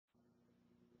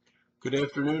Good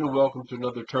afternoon and welcome to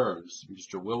another term. This is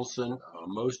Mr. Wilson.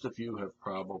 Most of you have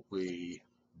probably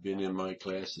been in my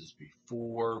classes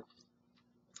before,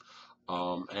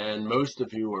 and most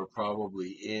of you are probably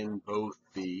in both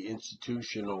the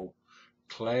institutional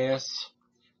class,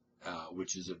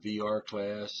 which is a VR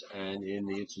class, and in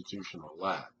the institutional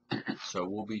lab. So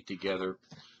we'll be together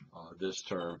this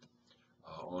term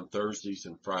on Thursdays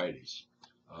and Fridays.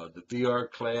 The VR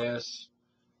class,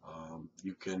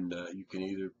 you can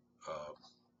either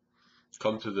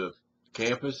come to the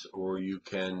campus, or you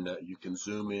can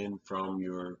zoom in from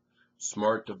your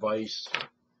smart device,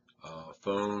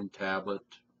 phone, tablet,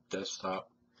 desktop,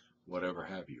 whatever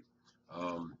have you.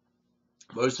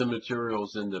 Most of the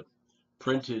materials in the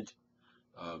printed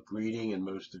greeting, and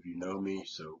most of you know me,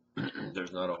 so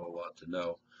there's not a whole lot to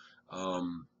know.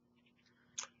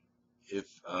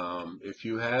 If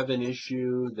you have an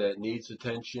issue that needs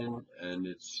attention and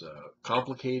it's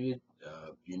complicated,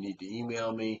 you need to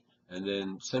email me and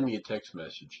then send me a text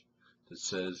message that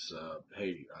says,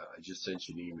 hey, I just sent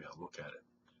you an email, look at it.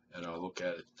 And I'll look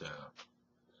at it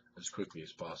as quickly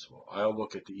as possible. I'll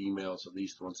look at the emails at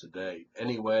least once a day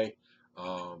anyway,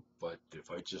 but if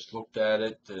I just looked at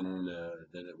it, then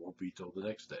it won't be till the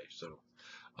next day. So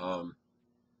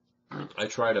I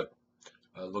try to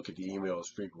look at the email as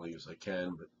frequently as I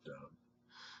can, but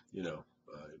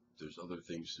there's other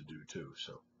things to do too.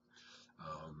 So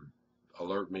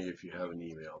alert me if you have an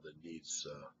email that needs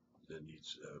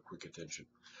quick attention.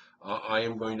 I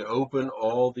am going to open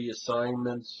all the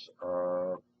assignments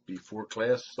before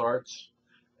class starts,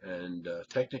 and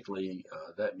technically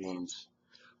that means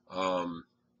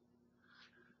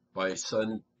by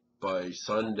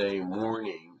Sunday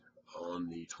morning on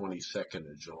the 22nd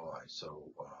of July. So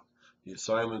the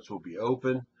assignments will be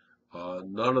open.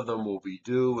 None of them will be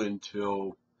due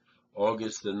until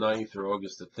August the 9th or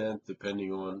August the 10th,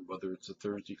 depending on whether it's a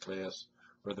Thursday class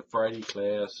or the Friday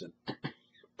class,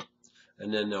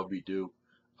 and then they'll be due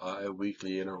at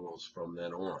weekly intervals from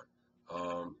then on.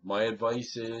 My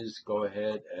advice is go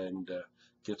ahead and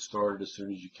get started as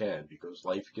soon as you can, because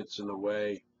life gets in the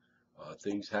way,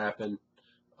 things happen.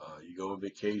 You go on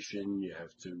vacation, you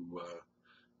have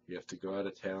to go out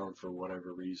of town for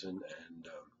whatever reason, and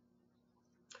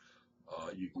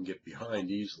you can get behind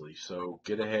easily. So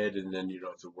get ahead, and then you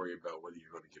don't have to worry about whether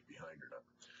you're going to get behind or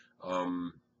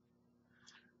not.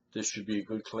 This should be a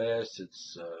good class.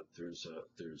 There's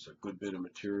a good bit of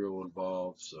material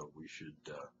involved, so we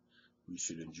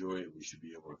should enjoy it. We should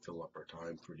be able to fill up our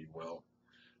time pretty well,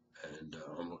 and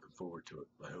I'm looking forward to it.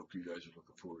 I hope you guys are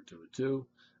looking forward to it too,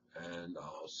 and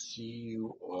I'll see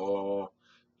you all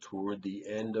toward the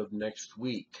end of next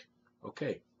week.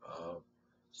 Okay,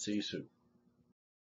 see you soon.